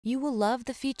You will love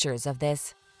the features of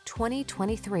this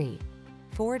 2023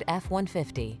 Ford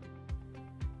F-150.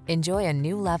 Enjoy a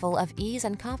new level of ease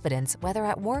and confidence whether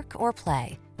at work or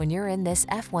play when you're in this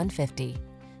F-150.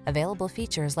 Available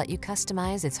features let you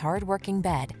customize its hard-working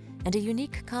bed, and a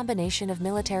unique combination of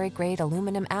military-grade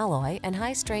aluminum alloy and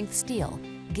high-strength steel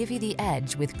give you the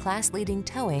edge with class-leading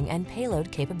towing and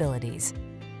payload capabilities.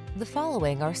 The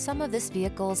following are some of this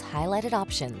vehicle's highlighted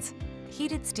options: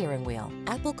 heated steering wheel,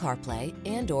 Apple CarPlay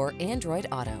and/or Android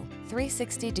Auto,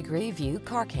 360-degree view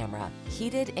car camera,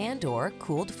 heated and/or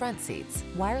cooled front seats,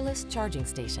 wireless charging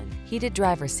station, heated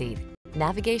driver's seat,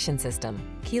 navigation system,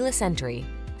 keyless entry,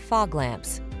 fog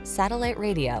lamps, satellite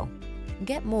radio.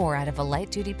 Get more out of a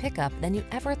light-duty pickup than you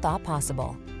ever thought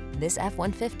possible. This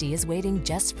F-150 is waiting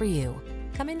just for you.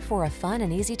 Come in for a fun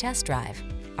and easy test drive.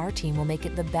 Our team will make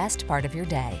it the best part of your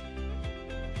day.